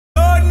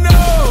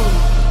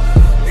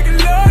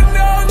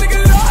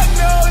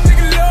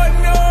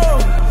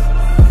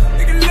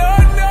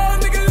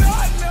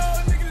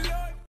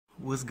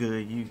What's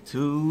good,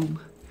 YouTube?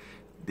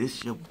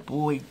 This your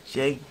boy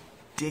J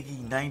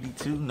Diggy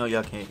 92. No,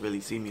 y'all can't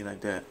really see me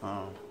like that.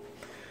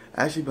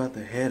 Actually about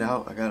to head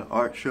out. I got an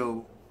art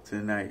show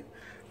tonight.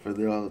 For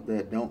y'all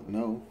that don't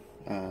know,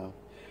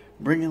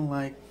 bringing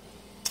like,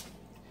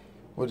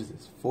 what is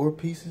this, 4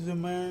 pieces of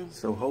mine.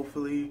 So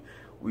hopefully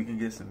we can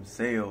get some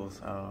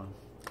sales. I'm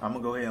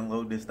gonna go ahead and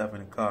load this stuff in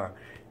the car,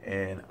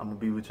 and I'm gonna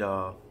be with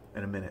y'all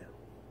in a minute.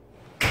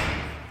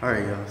 All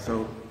right, y'all.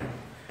 So,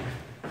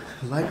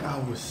 like I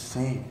was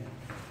saying,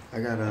 I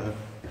got a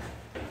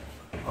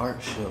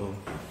art show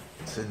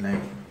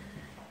tonight,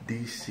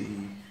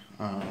 DC.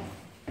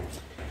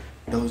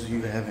 Those of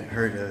you who haven't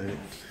heard of it,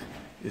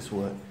 it's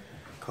what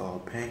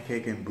called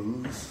Pancake and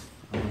Booze.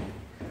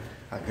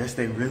 I guess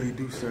they really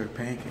do serve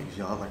pancakes,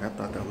 y'all. Like, I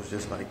thought that was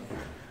just like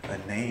a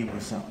name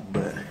or something,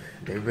 but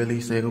they really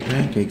sell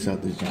pancakes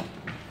out this jump.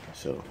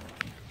 So,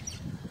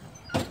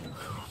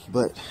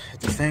 but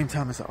at the same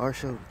time, it's an art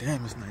show.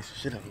 Damn, it's nice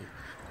shit out here.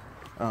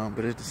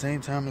 But at the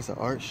same time, it's an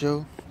art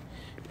show,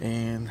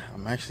 and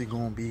I'm actually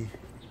gonna be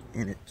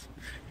in it.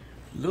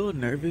 A little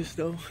nervous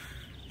though,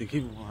 to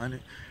keep it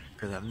 100,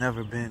 because I've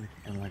never been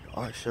in like an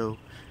art show.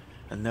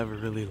 I never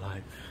really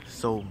like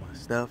sold my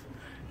stuff,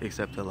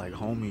 except to like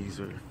homies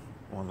or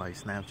on like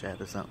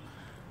Snapchat or something.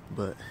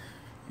 But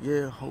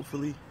yeah,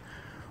 hopefully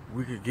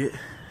we could get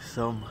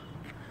some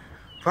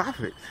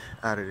profit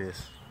out of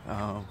this.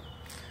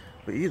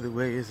 But either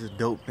way, it's a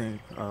dope thing,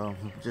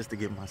 just to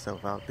get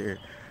myself out there.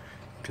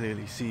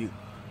 Clearly see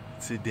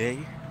today,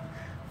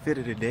 fit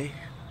of the day.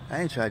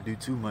 I ain't try to do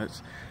too much.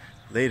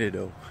 Later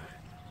though.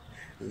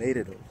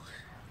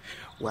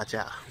 Watch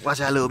out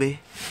a little bit.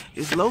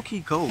 It's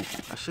low-key cold.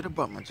 I should have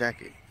brought my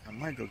jacket. I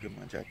might go get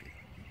my jacket.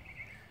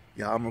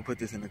 Y'all, I'm gonna put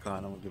this in the car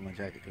and I'm gonna get my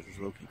jacket because it's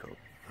low-key cold.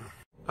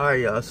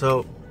 Alright, y'all,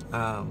 so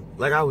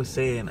like I was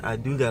saying, I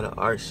do got an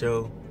art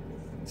show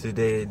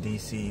today at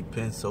DC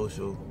Penn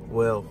Social.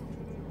 Well,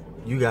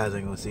 you guys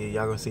ain't gonna see it.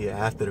 Y'all gonna see it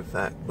after the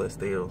fact, but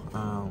still.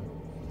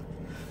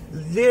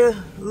 Yeah,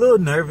 a little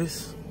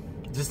nervous,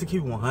 just to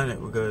keep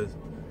 100, because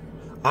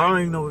I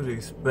don't even know what to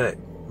expect.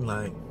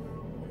 Like,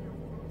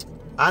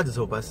 I just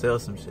hope I sell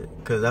some shit,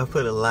 because I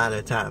put a lot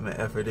of time and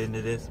effort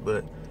into this.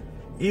 But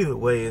either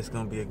way, it's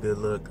gonna be a good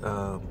look.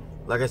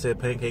 Like I said,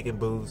 Pancake and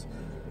Booze,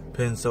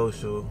 Penn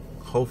Social.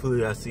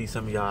 Hopefully I see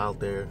some of y'all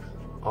out there,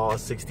 all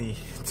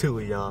 62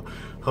 of y'all.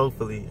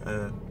 Hopefully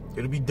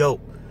it'll be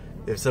dope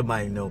if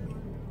somebody know me.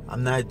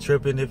 I'm not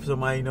tripping if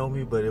somebody know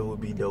me, but it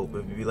would be dope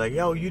if you be like,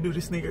 yo, you do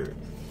the sneaker.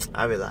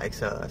 I'd be like,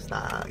 so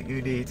stop,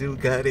 you need to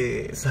cut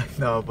it. It's like,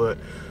 no, but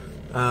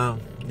yeah,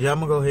 I'm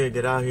gonna go ahead and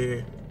get out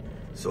here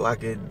so I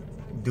can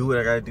do what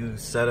I gotta do,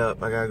 set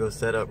up. I gotta go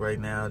set up right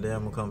now, then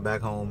I'm gonna come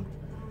back home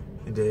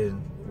and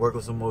then work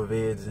on some more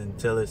vids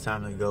until it's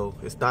time to go.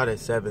 It started at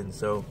 7,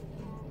 so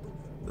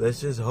let's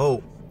just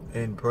hope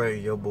and pray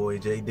your boy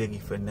J Diggy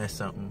finesse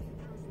something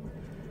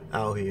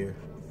out here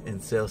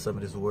and sell some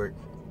of this work.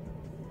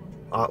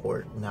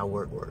 Artwork, not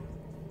work.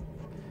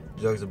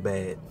 Drugs are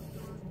bad.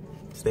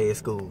 Stay at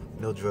school,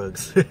 no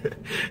drugs.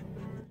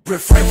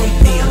 Refrain from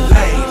being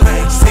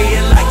lame, say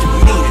it like you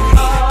mean it.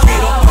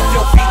 Get up off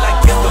your feet like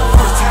it's the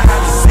first time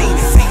you seen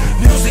it.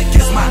 Music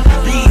is my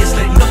business,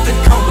 let nothing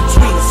come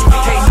between us.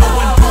 Can't no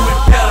one do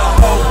it better,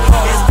 ho.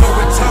 It's the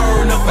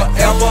return of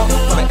forever.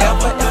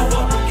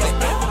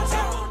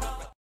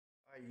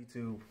 Alright,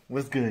 YouTube,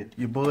 what's good?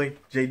 Your boy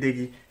J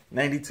Diggy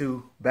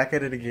 92, back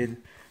at it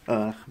again.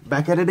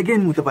 Back at it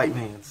again with the white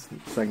vans.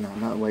 It's like, no,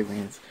 not white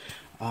vans.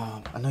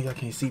 I know y'all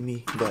can't see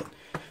me, but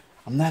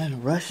I'm not in a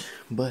rush,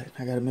 but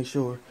I gotta make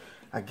sure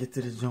I get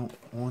to the jump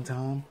on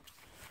time,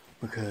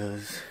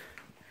 because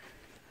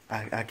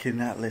I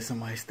cannot let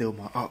somebody steal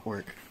my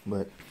artwork.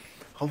 But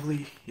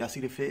hopefully y'all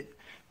see the fit.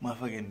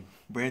 Motherfucking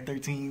Bread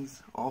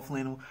 13s, all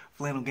flannel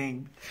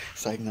gang.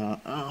 It's like, no,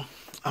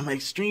 I'm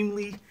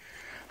extremely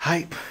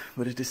hype,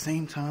 but at the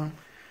same time,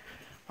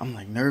 I'm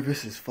like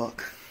nervous as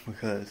fuck,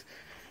 because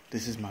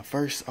this is my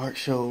first art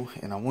show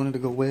and I wanted to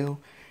go well,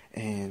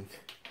 and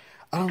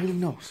I don't really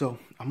know. So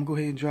I'm gonna go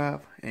ahead and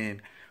drive,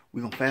 and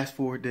we're gonna fast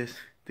forward this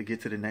to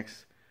get to the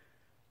next,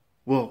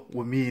 well,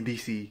 with me and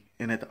DC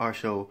and at the art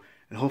show,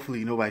 and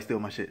hopefully nobody steal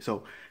my shit.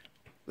 So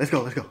let's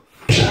go.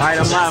 Alright,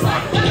 I'm live.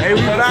 Hey,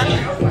 we back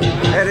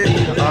at it.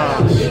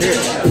 Shit.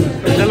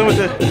 Dealing with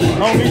the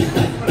homies.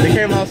 They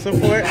came out to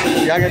support.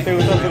 Y'all can say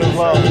what's up to the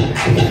vlog.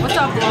 What's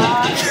up,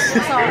 vlog?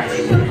 What's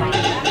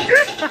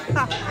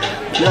up?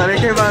 Yeah, they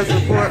came out to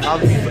support. I'm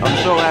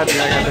so happy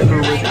I got the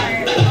crew with me.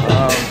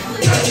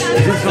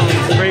 Just some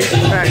crazy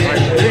pack.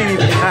 Like, it ain't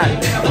even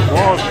packed. The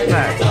walls are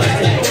packed. Like,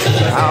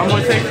 I'm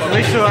gonna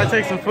make sure I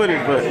take some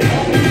footage, but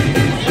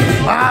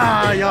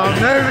y'all, I'm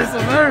nervous.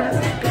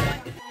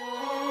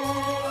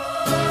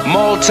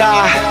 Multi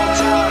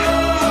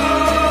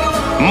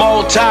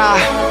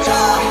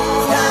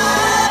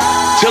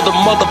till the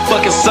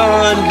motherfucking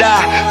sun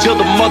die, till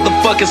the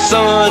motherfucking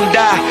sun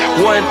die.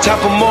 One time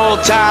for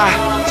multi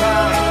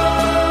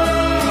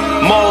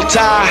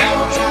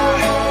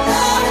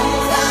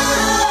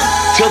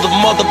till the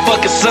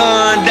motherfucking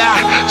sun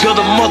die, till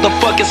the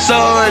motherfucking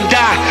sun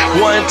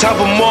die. One type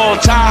of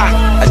multi.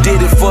 I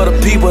did it for the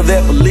people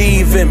that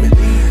believe in me.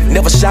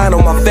 Never shine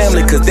on my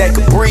family, cause that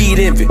could breed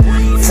envy.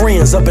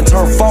 Friends up and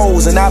turn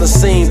foes, and I done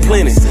seen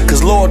plenty.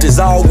 Cause loyalty's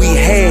all we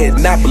had,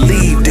 and I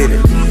believed in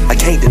it. I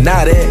can't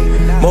deny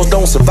that. Most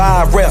don't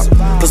survive rap.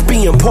 Plus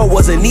being poor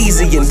wasn't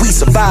easy, and we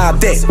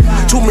survived that.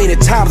 Too many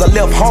times I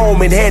left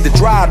home and had to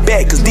drive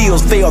back, cause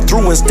deals fell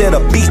through instead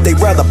of beats, they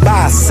rather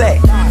buy a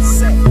sack.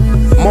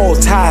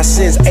 Multi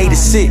since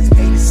 86.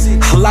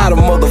 A lot of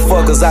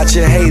motherfuckers out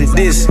here hated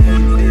this.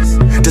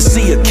 To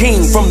see a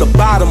king from the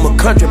bottom of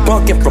country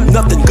bunking from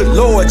nothing, good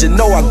Lord, you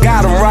know I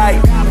got him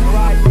right.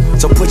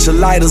 So put your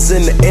lighters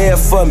in the air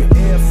for me.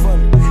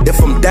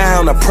 If I'm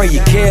down, I pray you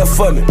care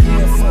for me.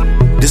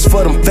 This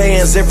for them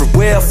fans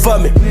everywhere for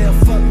me.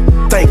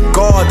 Thank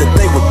God that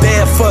they were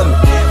there for me.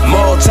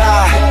 Multi,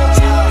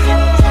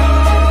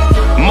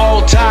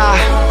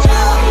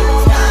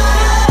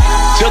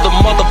 till the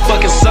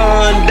motherfucking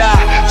sun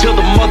die, till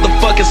the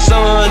motherfucking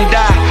sun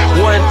die.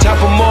 One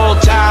type of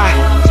multi.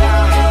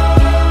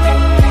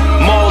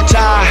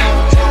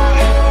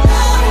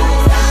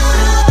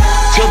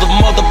 Till the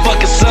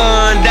motherfucking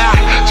sun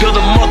die, till the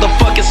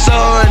motherfucking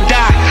sun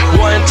die.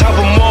 One type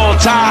of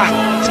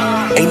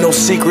multi. Ain't no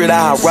secret,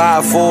 I'll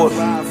ride for it.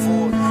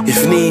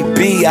 If need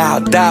be,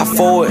 I'll die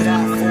for it.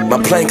 My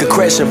plane could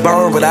crash and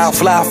burn, but I'll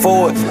fly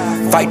for it.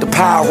 Fight the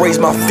power, raise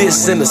my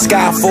fists in the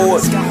sky for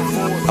it.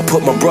 I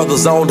put my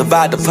brothers on,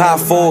 divide the pie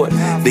for it.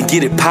 Then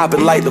get it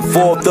poppin' like the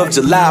 4th of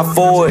July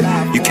for it.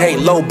 You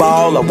can't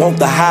lowball, I want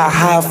the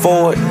high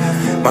for it.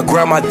 My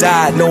grandma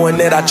died knowing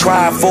that I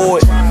tried for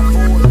it.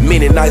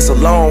 Many nights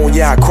alone,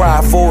 yeah, I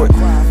cried for it.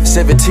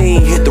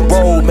 17, hit the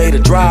road, made a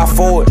drive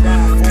for it.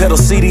 Pedal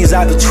CDs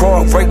out the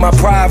trunk, break my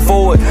pride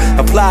for it.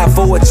 Apply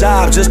for a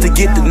job just to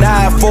get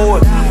denied for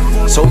it.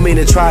 So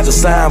many tried to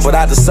sign, but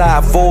I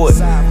decide for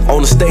it.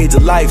 On the stage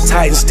of life,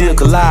 Titans still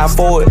collide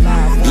for it.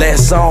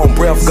 Last song,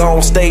 breath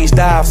gone, stage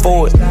dive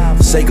for it.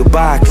 Say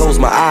goodbye, close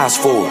my eyes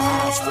for it.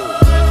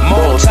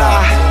 Multi.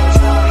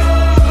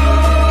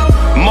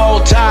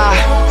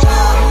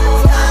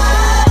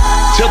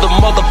 Till the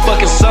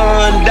motherfucking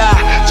sun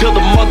die, till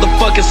the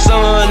motherfucking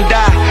sun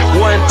die.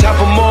 One type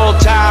of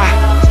multi.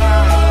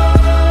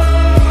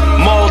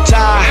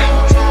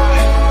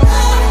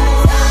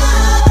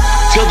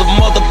 Till the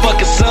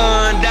motherfucking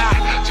sun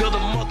die, till the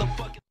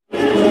motherfucking.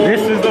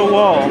 This is the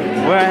wall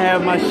where I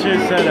have my shit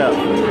set up.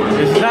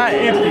 It's not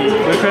empty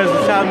because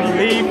it's time to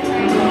leave.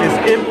 It's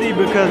empty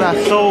because I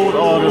sold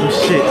all them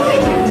shit.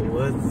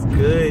 What's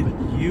good,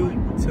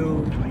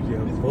 YouTube?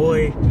 Your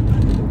boy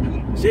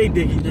J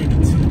Diggy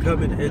 92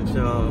 coming at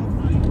y'all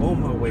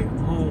on my way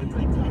home,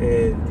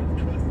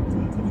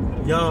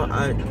 and y'all,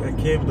 I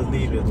can't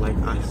believe it. Like,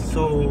 I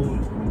sold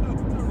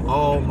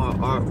all my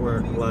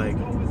artwork. Like,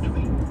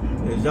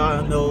 as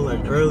y'all know,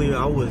 like earlier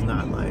I was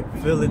not like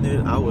feeling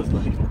it. I was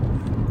like,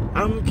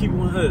 I'm gonna keep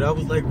 100. I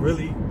was like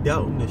really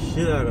doubting the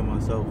shit out of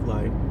myself.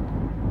 Like,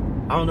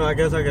 I don't know, I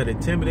guess I got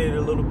intimidated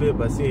a little bit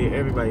by seeing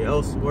everybody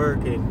else's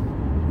work and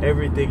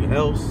everything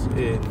else.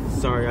 And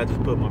sorry, I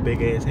just put my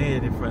big ass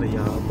hand in front of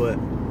y'all, but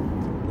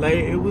like,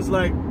 it was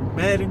like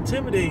mad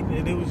intimidating,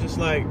 and it was just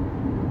like,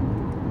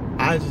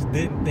 I just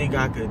didn't think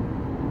I could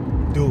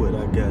do it,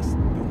 I guess,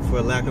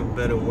 for lack of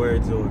better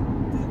words, or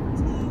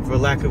for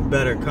lack of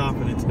better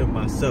confidence in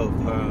myself.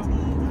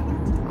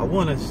 I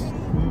want to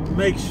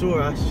make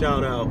sure I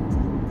shout out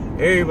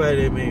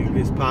everybody that made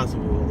this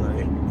possible.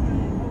 Like,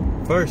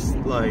 first,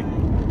 like,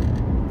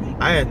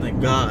 I had to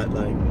thank God,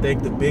 like,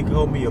 thank the big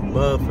homie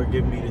above for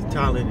giving me this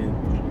talent and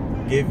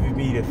giving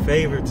me the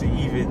favor to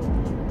even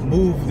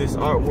move this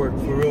artwork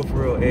for real.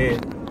 And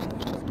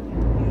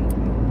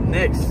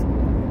next,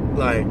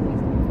 like,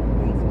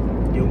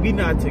 yo, we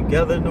not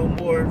together no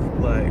more.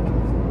 Like,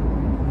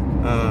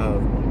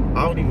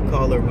 I don't even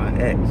call her my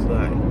ex,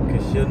 like,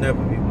 cause she'll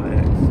never be my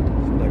ex.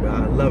 Like,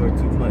 I love her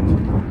too much.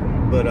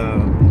 But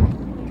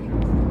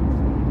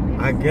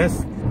I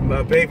guess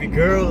my baby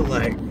girl,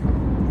 like,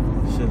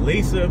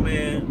 Shalisa,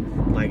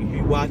 man, like, if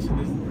you watching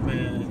this,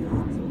 man,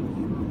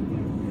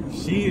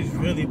 she is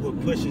really what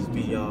pushes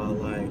me, y'all.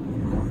 Like,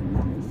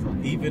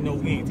 even though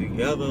we ain't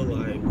together,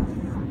 like,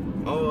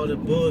 all the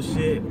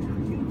bullshit,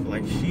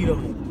 like, she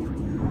don't,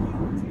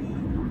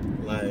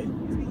 like,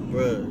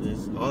 bruh,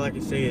 it's, all I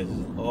can say is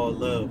all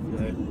love.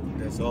 Like,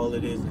 that's all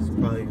it is. It's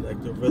probably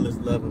like the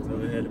realest love I've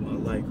ever had in my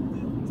life,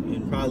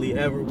 and probably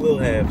ever will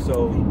have.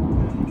 So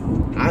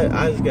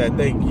I just gotta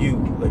thank you.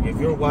 Like, if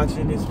you're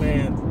watching this,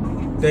 man,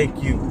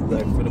 thank you.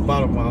 Like, from the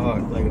bottom of my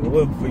heart. Like, if it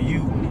wasn't for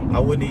you, I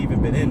wouldn't have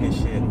even been in this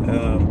shit.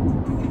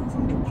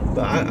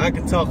 But I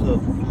could talk a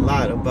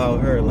lot about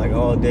her, like,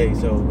 all day,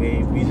 so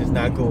we just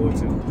not going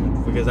to,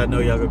 because I know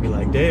y'all gonna be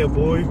like, damn,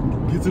 boy,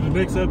 get to the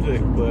next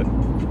subject. But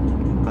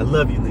I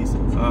love you, Lisa.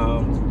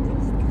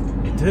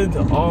 And then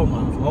to all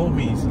my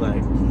homies,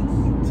 like,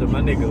 to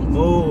my nigga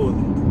Mo,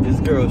 this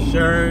girl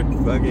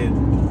Sharon,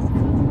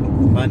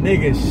 fucking my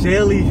nigga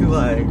Shelly,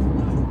 like,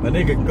 my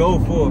nigga Go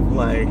Forth,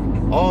 like,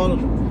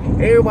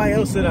 everybody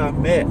else that I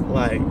met,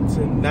 like,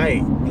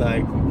 tonight,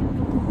 like,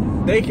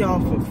 thank y'all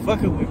for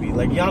fucking with me.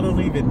 Like, y'all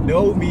don't even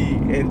know me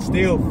and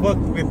still fuck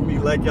with me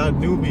like y'all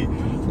knew me.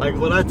 Like,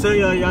 when I tell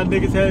y'all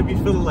niggas had me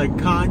feeling like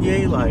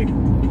Kanye, like,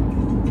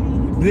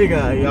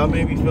 nigga, y'all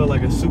made me feel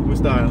like a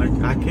superstar.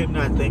 Like, I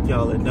cannot thank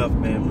y'all enough,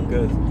 man,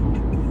 because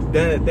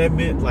that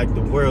meant like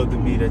the world to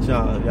me that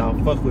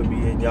y'all fuck with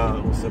me and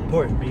y'all will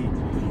support me.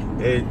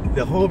 And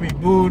the homie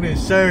Moon and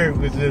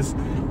Sherm was just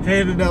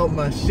handing out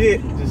my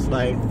shit, just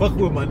like fuck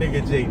with my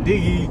nigga J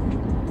Diggy.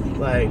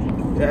 Like,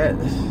 that,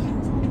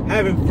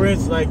 having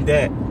friends like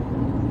that,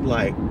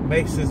 like,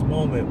 makes this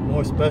moment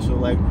more special.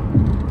 Like,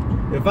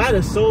 if I'd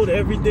have sold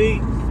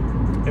everything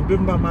and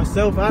been by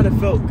myself, I'd have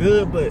felt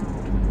good, but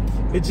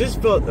it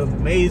just felt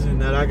amazing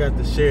that I got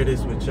to share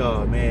this with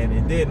y'all, man.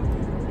 And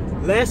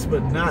then, last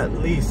but not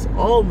least,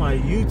 all my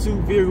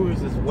YouTube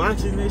viewers is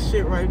watching this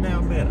shit right now,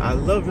 man. I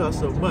love y'all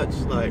so much.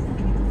 Like,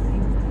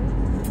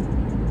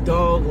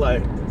 dog,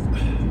 like,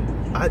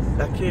 I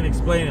can't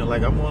explain it.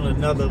 Like, I'm on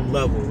another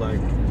level.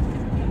 Like,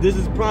 this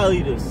is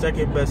probably the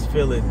second best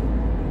feeling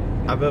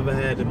I've ever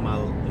had in my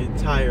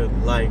entire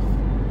life.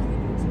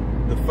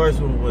 The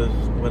first one was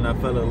when I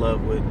fell in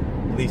love with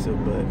Lisa,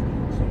 but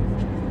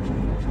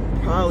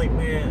probably,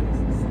 man,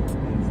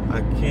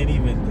 I can't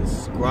even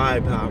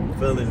describe how I'm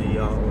feeling to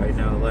y'all right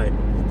now. Like,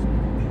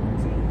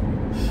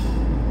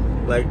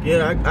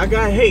 yeah, I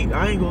got hate.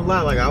 I ain't gonna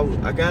lie. Like,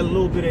 I got a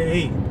little bit of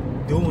hate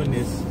doing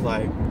this.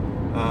 Like,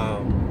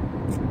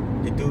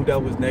 the dude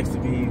that was next to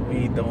me, we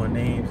ain't throwing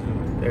names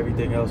and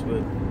everything else,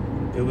 but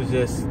it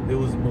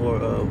was more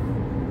of,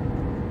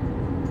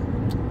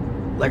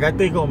 like, I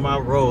think on my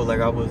road,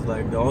 like, I was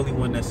like the only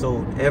one that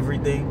sold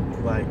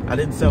everything. Like, I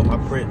didn't sell my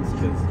prints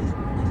because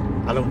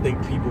I don't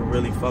think people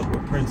really fuck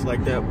with prints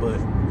like that, but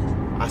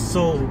I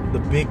sold the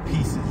big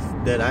pieces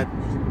that I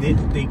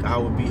didn't think I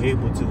would be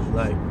able to.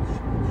 Like,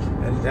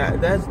 and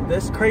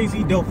that's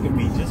crazy dope to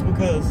me, just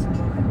because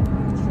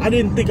I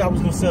didn't think I was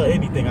gonna sell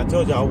anything. I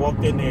told you, I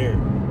walked in there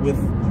with,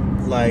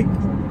 like,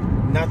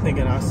 not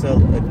thinking I'd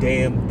sell a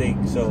damn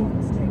thing. So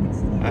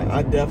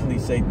I definitely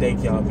say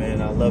thank y'all,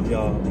 man. I love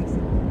y'all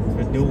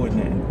for doing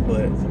that,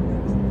 but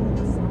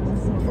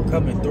for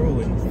coming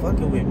through and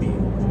fucking with me.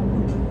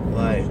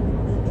 Like,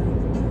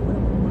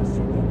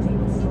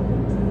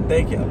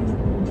 thank y'all.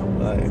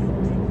 Like,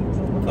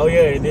 oh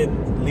yeah, and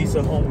then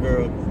Lisa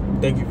homegirl,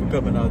 thank you for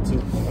coming out too.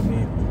 I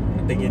mean,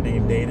 I think your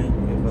name Dana, if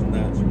I'm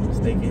not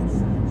mistaken.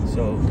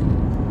 So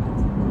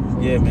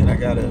yeah, man, I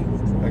gotta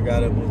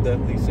most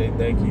definitely say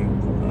thank you.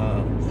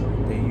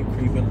 Then you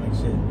creeping like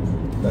shit.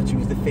 Thought you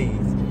was the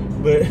phase,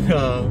 but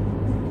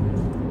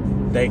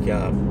thank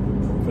y'all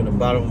from the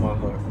bottom of my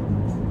heart.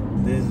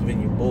 This has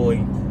been your boy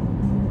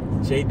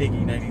J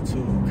Diggy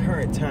 92.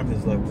 Current time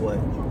is like what?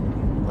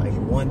 Like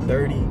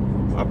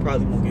 1:30. I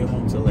probably won't get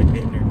home till like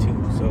dinner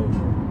too. So,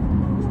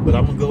 but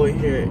I'm gonna go in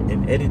here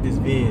and edit this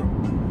vid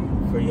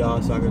for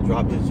y'all so I can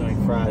drop this joint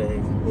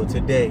Friday. Well,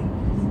 today.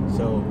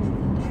 So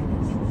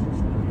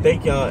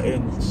thank y'all,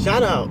 and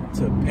shout out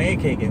to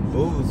Pancake and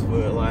Booze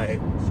for like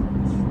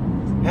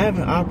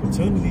having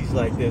opportunities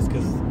like this,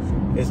 because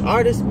as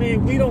artists,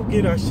 man, we don't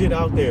get our shit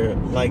out there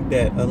like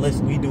that unless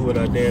we do it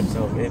our damn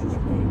self.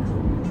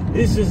 And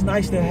it's just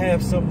nice to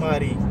have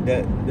somebody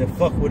that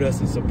fuck with us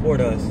and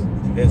support us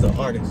as an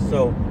artist.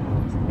 So,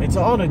 and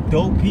to all the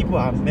dope people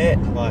I met,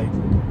 like,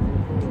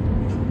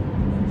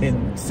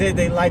 and said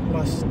they like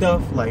my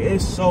stuff, like,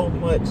 it's so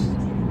much,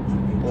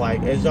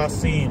 like, as y'all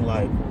seen,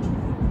 like,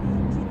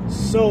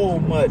 so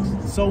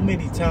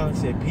many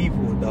talented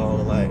people,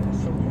 dog. Like,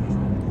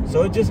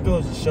 so it just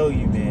goes to show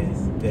you, man,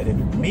 that if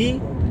me,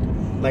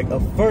 like a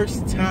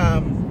first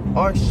time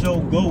art show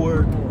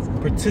goer,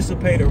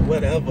 participator,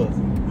 whatever,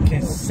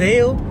 can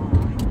sell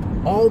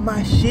all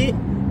my shit,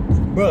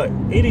 bruh,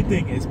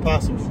 anything is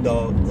possible,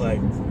 dog. Like,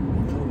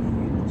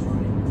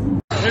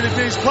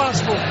 anything's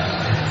possible.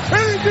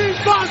 Anything's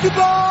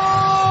possible.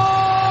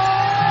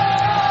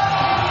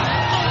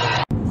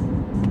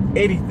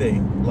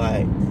 Anything,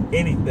 like,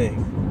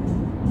 anything.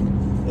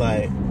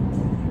 Like,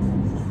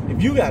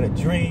 if you got a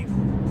dream,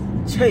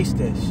 chase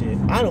that shit.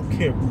 I don't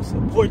care who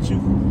supports you,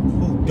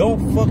 who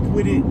don't fuck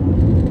with it.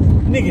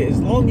 Nigga, as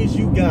long as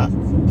you got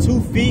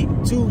 2 feet,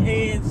 2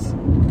 hands,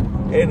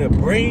 and a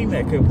brain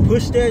that can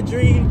push that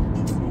dream,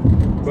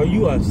 bro,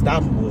 you are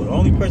unstoppable. The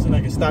only person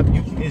that can stop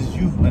you is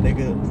you, my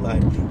nigga.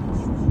 Like,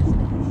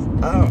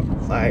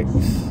 like,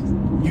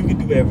 you can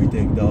do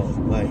everything, dog.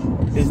 Like,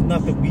 there's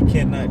nothing we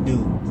cannot do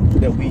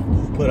that we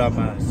put our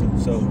minds to.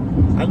 So,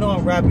 I know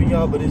I'm rapping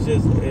y'all, but it's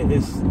just,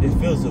 it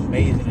feels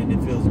amazing and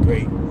it feels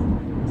great.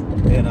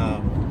 And,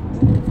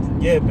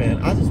 yeah,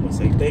 man, I just want to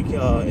say thank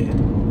y'all,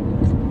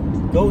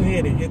 and go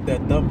ahead and hit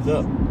that thumbs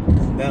up,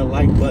 that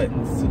like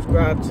button,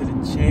 subscribe to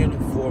the channel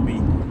for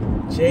me,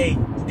 J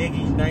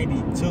Diggy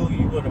 92.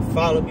 You want to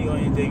follow me on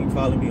anything,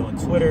 follow me on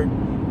Twitter,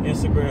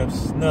 Instagram,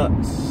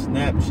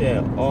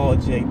 Snapchat, all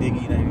J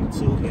Diggy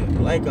 92.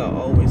 And like I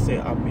always say,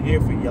 I'm here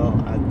for y'all.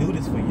 I do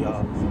this for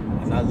y'all,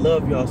 and I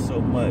love y'all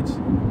so much.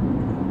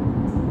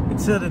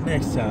 Until the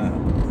next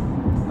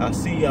time, I'll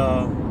see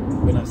y'all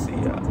when I see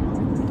y'all.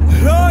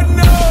 Lord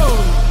knows.